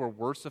that they were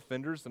worse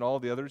offenders than all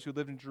the others who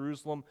lived in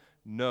Jerusalem?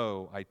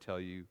 No, I tell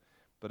you,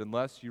 but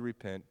unless you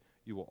repent,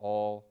 you will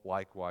all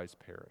likewise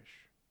perish.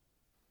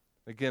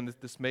 Again,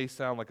 this may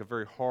sound like a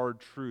very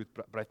hard truth,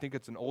 but I think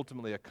it's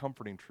ultimately a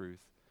comforting truth.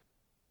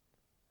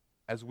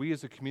 As we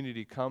as a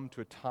community come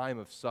to a time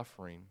of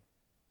suffering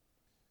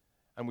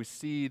and we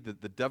see the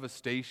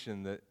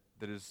devastation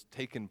that has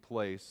taken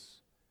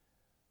place,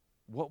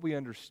 what we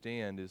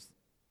understand is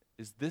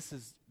this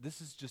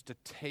is just a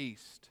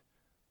taste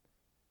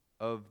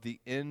of the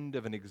end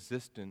of an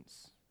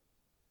existence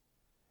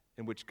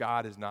in which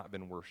God has not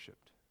been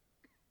worshipped.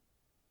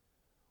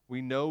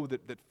 We know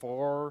that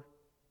far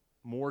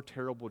more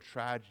terrible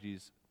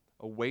tragedies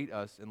await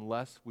us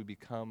unless we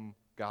become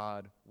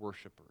God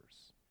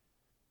worshipers.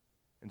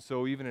 And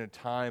so even in a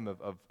time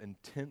of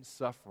intense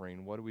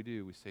suffering, what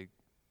do? We say,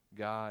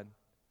 God,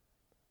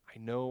 I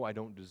know I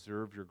don't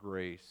deserve your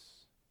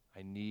grace.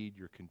 I need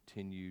your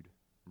continued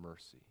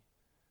mercy.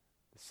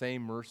 The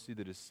same mercy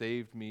that has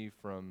saved me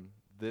from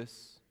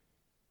this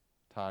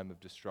time of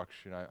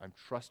destruction, I'm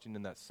trusting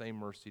in that same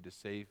mercy to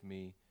save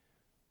me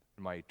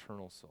in my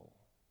eternal soul.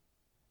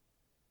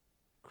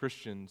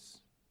 Christians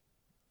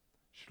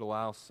should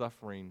allow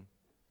suffering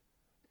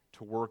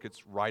to work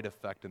its right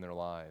effect in their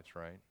lives,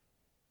 right?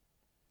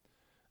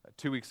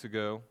 2 weeks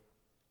ago,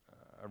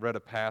 I read a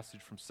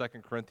passage from 2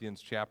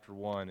 Corinthians chapter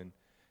 1. And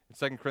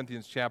in 2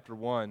 Corinthians chapter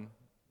 1,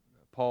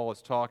 Paul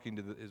is talking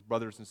to his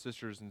brothers and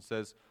sisters and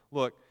says,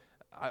 look,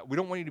 we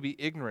don't want you to be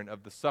ignorant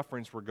of the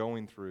sufferings we're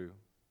going through,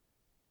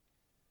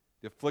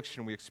 the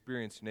affliction we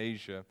experienced in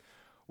Asia.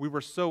 We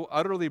were so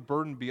utterly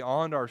burdened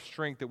beyond our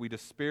strength that we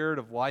despaired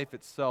of life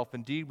itself.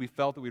 Indeed, we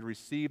felt that we'd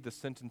received the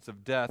sentence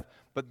of death,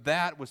 but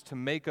that was to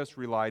make us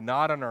rely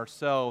not on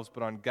ourselves,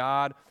 but on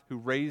God who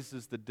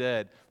raises the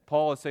dead.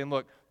 Paul is saying,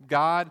 look,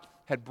 God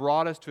had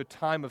brought us to a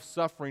time of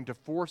suffering to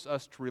force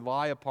us to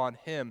rely upon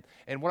Him.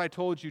 And what I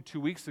told you 2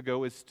 weeks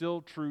ago is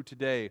still true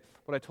today.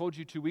 What I told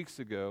you 2 weeks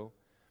ago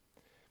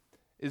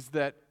is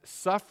that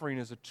suffering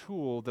is a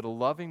tool that a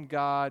loving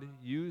God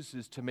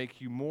uses to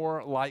make you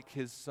more like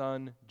His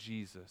Son,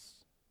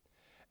 Jesus.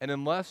 And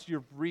unless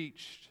you've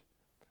reached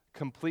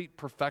complete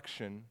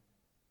perfection,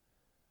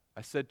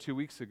 I said 2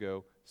 weeks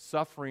ago,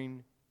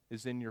 suffering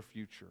is in your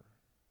future.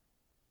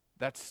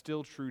 That's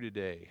still true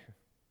today.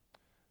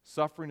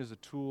 Suffering is a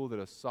tool that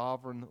a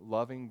sovereign,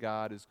 loving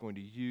God is going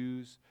to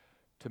use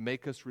to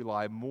make us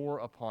rely more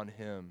upon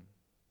Him,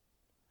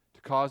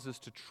 to cause us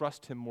to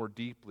trust Him more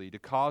deeply, to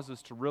cause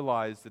us to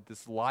realize that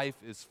this life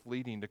is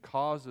fleeting, to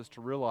cause us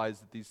to realize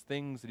that these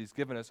things that He's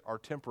given us are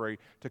temporary,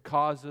 to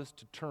cause us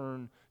to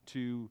turn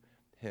to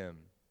Him.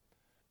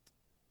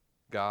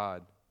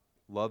 God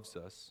loves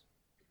us,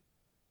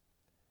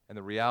 and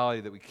the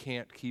reality that we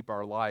can't keep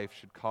our life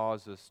should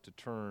cause us to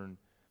turn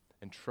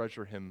and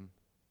treasure Him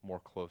more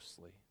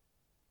closely.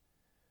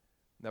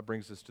 And that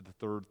brings us to the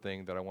third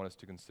thing that I want us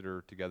to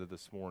consider together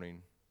this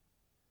morning.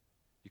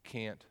 You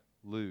can't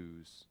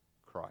lose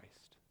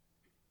Christ.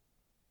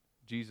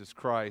 Jesus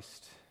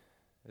Christ,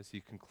 as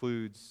He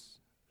concludes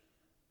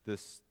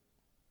this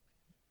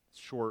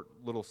short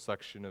little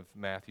section of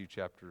Matthew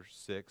chapter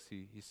 6,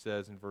 he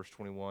says in verse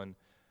 21,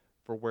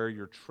 "For where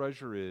your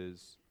treasure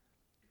is,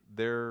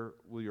 there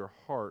will your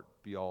heart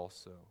be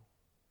also."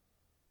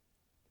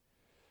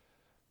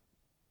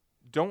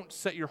 Don't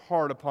set your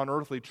heart upon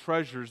earthly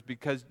treasures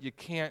because you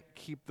can't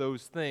keep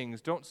those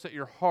things. Don't set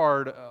your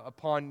heart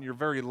upon your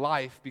very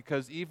life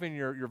because even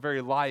your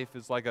very life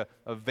is like a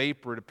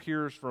vapor. It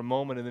appears for a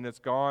moment and then it's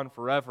gone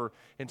forever.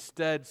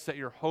 Instead, set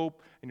your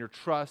hope and your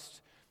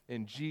trust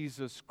in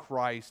Jesus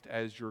Christ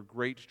as your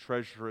great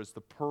treasure, as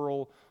the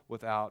pearl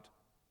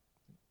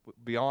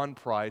beyond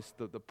price,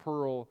 the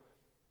pearl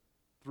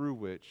through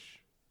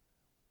which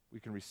we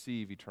can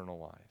receive eternal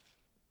life.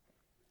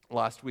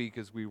 Last week,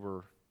 as we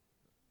were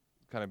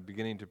kind of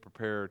beginning to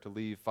prepare to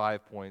leave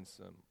 5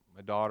 Points,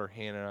 my daughter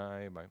Hannah and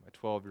I, my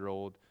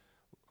 12-year-old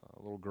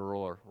little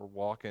girl, are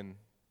walking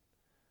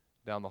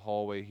down the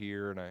hallway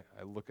here, and I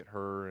look at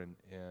her,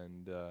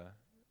 and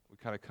we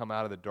kind of come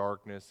out of the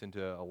darkness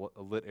into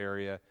a lit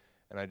area,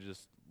 and I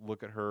just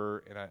look at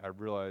her, and I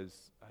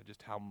realize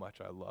just how much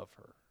I love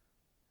her.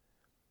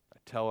 I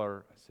tell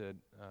her, I said,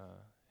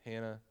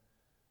 Hannah,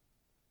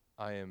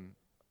 I'm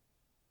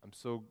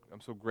so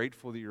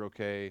grateful that you're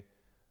okay.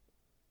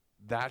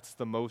 That's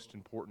the most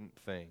important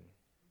thing.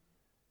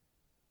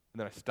 And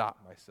then I stop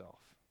myself,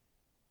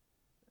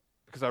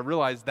 because I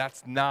realize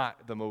that's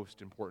not the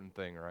most important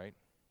thing, right?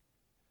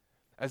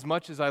 As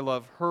much as I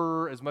love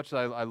her, as much as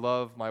I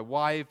love my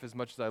wife, as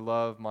much as I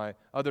love my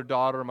other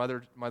daughter, my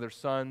other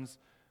sons,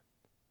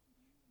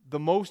 the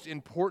most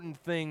important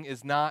thing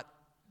is not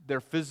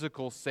their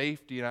physical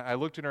safety. And I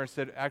looked at her and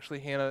said, actually,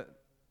 Hannah,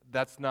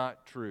 that's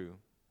not true.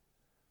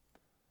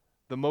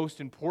 The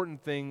most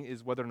important thing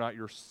is whether or not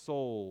your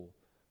soul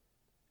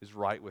is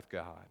right with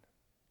God.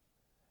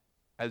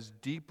 As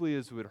deeply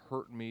as it would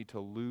hurt me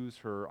to lose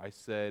her, I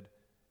said,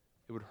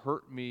 it would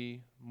hurt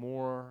me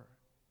more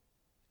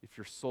if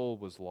your soul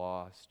was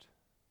lost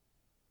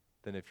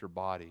than if your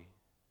body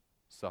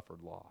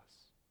suffered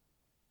loss.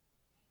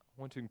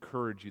 I want to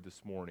encourage you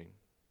this morning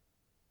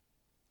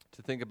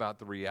to think about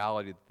the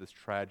reality that this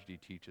tragedy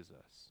teaches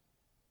us.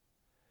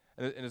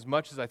 And as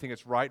much as I think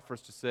it's right for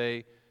us to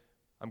say,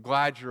 I'm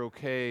glad you're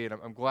okay, and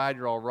I'm glad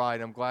you're all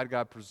right, I'm glad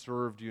God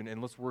preserved you, and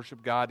let's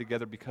worship God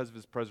together because of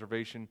His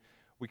preservation,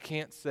 we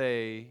can't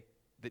say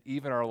that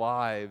even our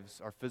lives,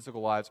 our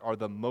physical lives, are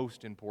the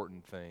most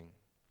important thing,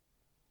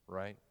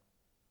 right?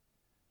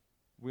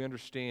 We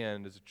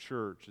understand as a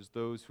church, as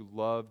those who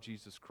love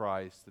Jesus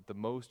Christ, that the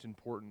most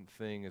important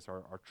thing is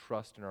our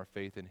trust and our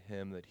faith in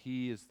Him, that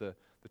He is the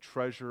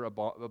treasure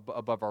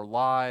above our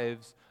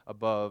lives,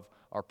 above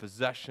our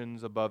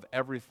possessions, above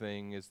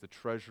everything is the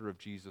treasure of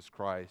Jesus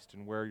Christ.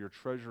 And where your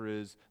treasure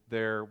is,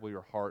 there will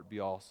your heart be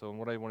also. And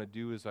what I want to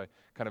do is I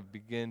kind of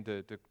begin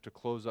to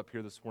close up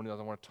here this morning. I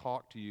want to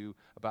talk to you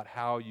about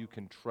how you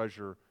can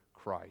treasure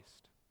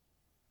Christ.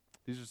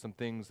 These are some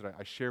things that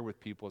I share with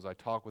people as I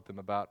talk with them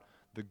about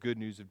the good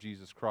news of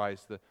Jesus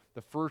Christ.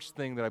 The first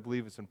thing that I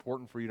believe is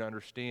important for you to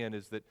understand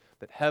is that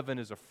heaven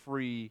is a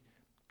free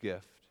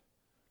gift.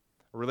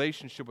 A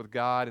relationship with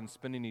God and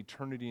spending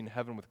eternity in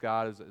heaven with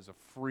God is a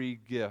free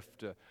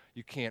gift.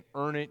 You can't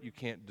earn it. You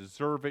can't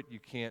deserve it. You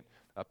can't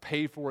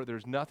pay for it.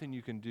 There's nothing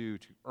you can do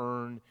to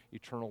earn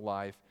eternal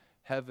life.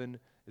 Heaven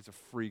is a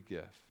free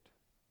gift.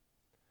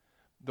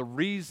 The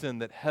reason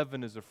that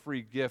heaven is a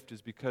free gift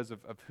is because of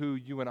who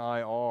you and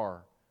I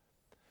are.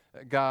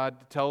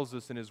 God tells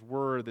us in His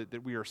Word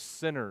that we are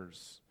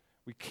sinners.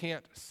 We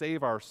can't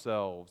save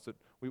ourselves, that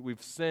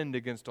we've sinned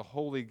against a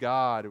holy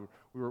God.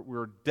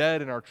 We're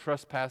dead in our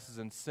trespasses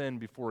and sin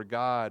before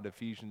God,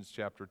 Ephesians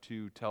chapter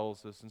 2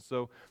 tells us. And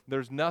so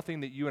there's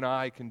nothing that you and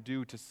I can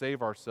do to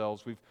save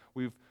ourselves.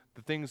 We've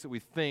the things that we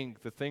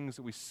think, the things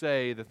that we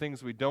say, the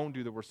things we don't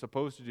do that we're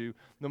supposed to do,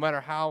 no matter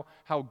how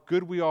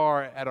good we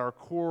are at our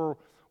core,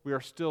 we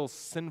are still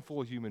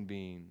sinful human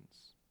beings.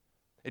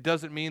 It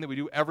doesn't mean that we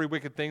do every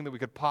wicked thing that we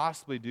could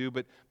possibly do,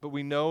 but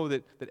we know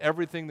that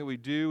everything that we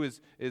do is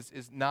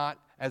not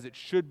as it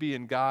should be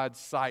in God's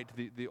sight,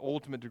 to the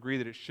ultimate degree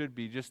that it should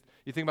be. Just,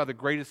 you think about the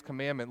greatest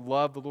commandment,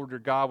 love the Lord your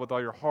God with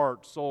all your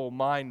heart, soul,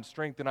 mind, and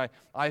strength, and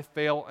I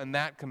fail in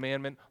that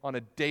commandment on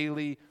a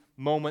daily,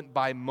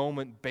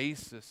 moment-by-moment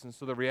basis. And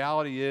so the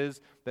reality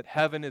is that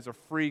heaven is a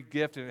free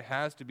gift, and it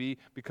has to be,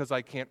 because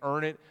I can't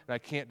earn it and I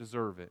can't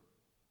deserve it.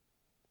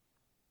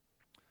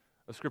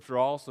 The Scripture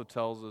also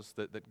tells us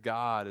that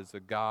God is a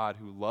God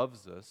who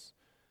loves us,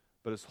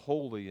 but is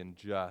holy and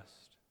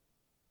just.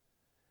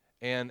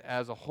 And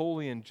as a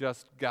holy and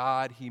just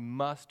God, He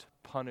must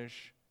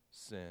punish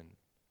sin.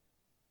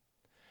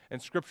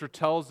 And Scripture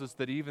tells us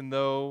that even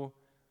though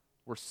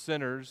we're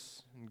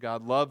sinners and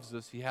God loves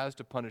us, He has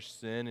to punish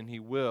sin, and He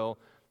will.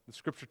 The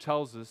Scripture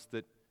tells us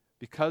that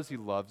because He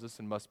loves us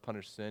and must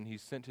punish sin, He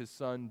sent His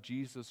Son,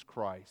 Jesus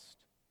Christ.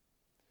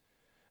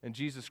 And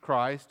Jesus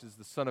Christ, as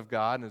the Son of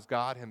God and as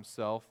God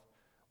Himself,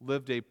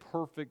 lived a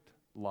perfect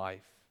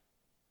life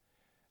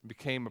and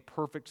became a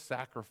perfect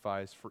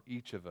sacrifice for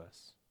each of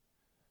us.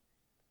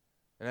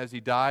 And as He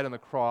died on the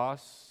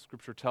cross,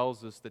 Scripture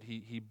tells us that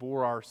He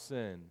bore our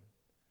sin.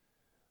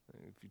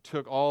 If you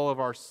took all of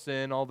our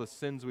sin, all the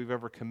sins we've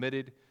ever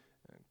committed,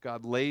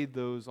 God laid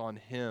those on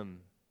Him.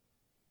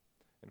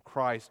 And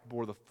Christ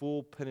bore the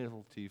full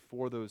penalty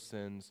for those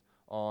sins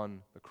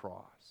on the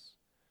cross.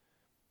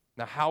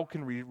 Now, how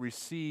can we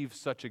receive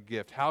such a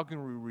gift? How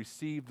can we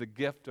receive the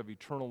gift of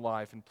eternal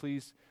life? And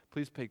please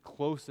pay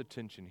close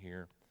attention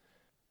here.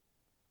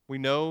 We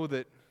know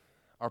that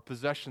our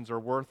possessions are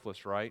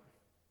worthless, right?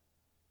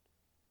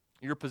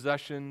 Your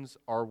possessions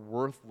are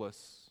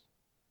worthless.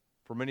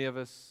 For many of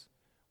us,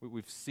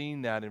 We've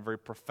seen that in very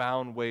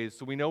profound ways.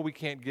 So we know we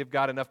can't give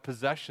God enough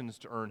possessions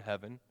to earn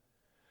heaven.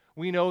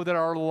 We know that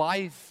our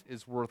life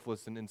is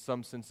worthless in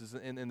some senses,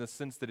 in the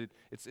sense that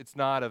it's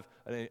not of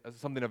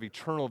something of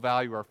eternal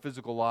value, our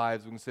physical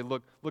lives. We can say,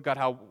 look God,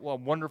 how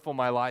wonderful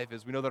my life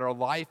is. We know that our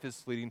life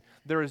is fleeting.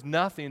 There is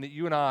nothing that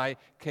you and I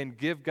can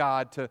give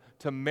God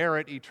to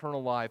merit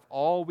eternal life.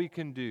 All we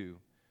can do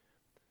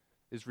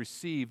is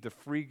receive the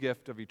free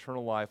gift of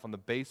eternal life on the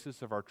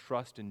basis of our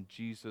trust in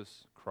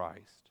Jesus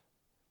Christ.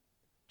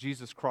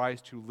 Jesus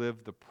Christ, who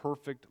lived the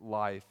perfect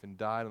life and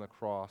died on the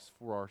cross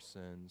for our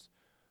sins,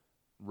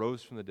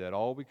 rose from the dead.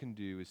 All we can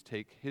do is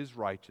take his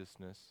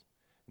righteousness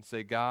and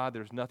say, God,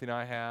 there's nothing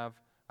I have.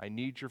 I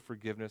need your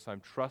forgiveness. I'm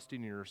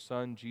trusting in your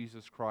Son,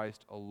 Jesus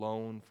Christ,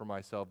 alone for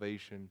my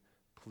salvation.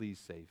 Please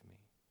save me.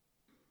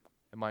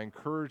 And my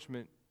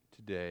encouragement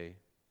today,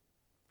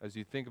 as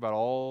you think about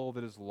all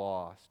that is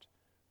lost,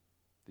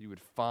 that you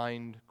would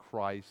find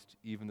Christ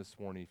even this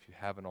morning if you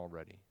haven't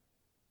already,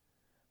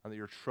 and that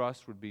your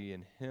trust would be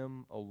in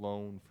him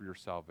alone for your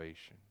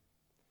salvation.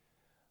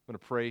 I'm going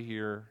to pray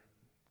here.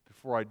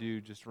 Before I do,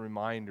 just a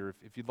reminder,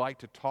 if you'd like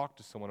to talk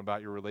to someone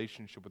about your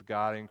relationship with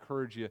God, I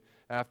encourage you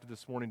after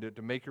this morning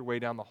to make your way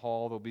down the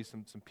hall. There'll be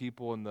some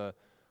people in the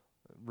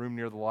room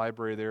near the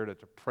library there to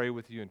pray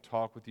with you and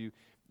talk with you.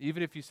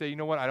 Even if you say, you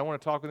know what, I don't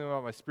want to talk with them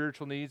about my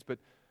spiritual needs, but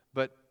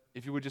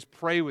if you would just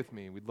pray with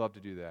me, we'd love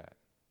to do that.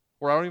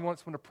 Or I don't even want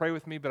someone to pray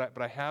with me, but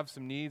I have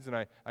some needs, and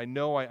I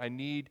know I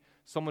need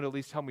someone to at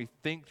least help me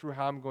think through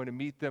how I'm going to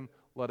meet them.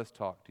 Let us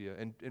talk to you.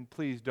 And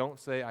please don't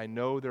say, I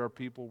know there are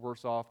people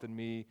worse off than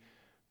me,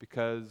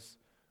 because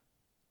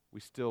we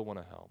still want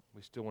to help.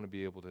 We still want to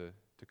be able to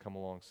come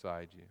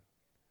alongside you.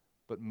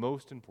 But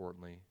most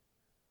importantly,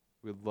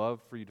 we'd love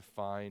for you to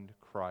find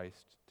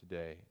Christ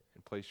today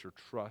and place your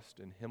trust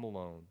in him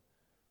alone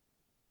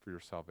for your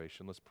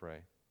salvation. Let's pray.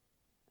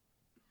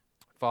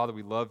 Father,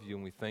 we love you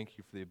and we thank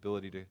you for the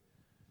ability to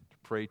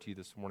pray to you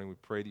this morning. We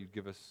pray that you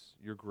give us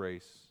your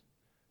grace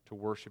to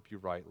worship you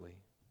rightly.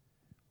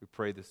 We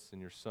pray this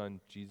in your Son,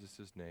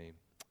 Jesus' name.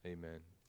 Amen.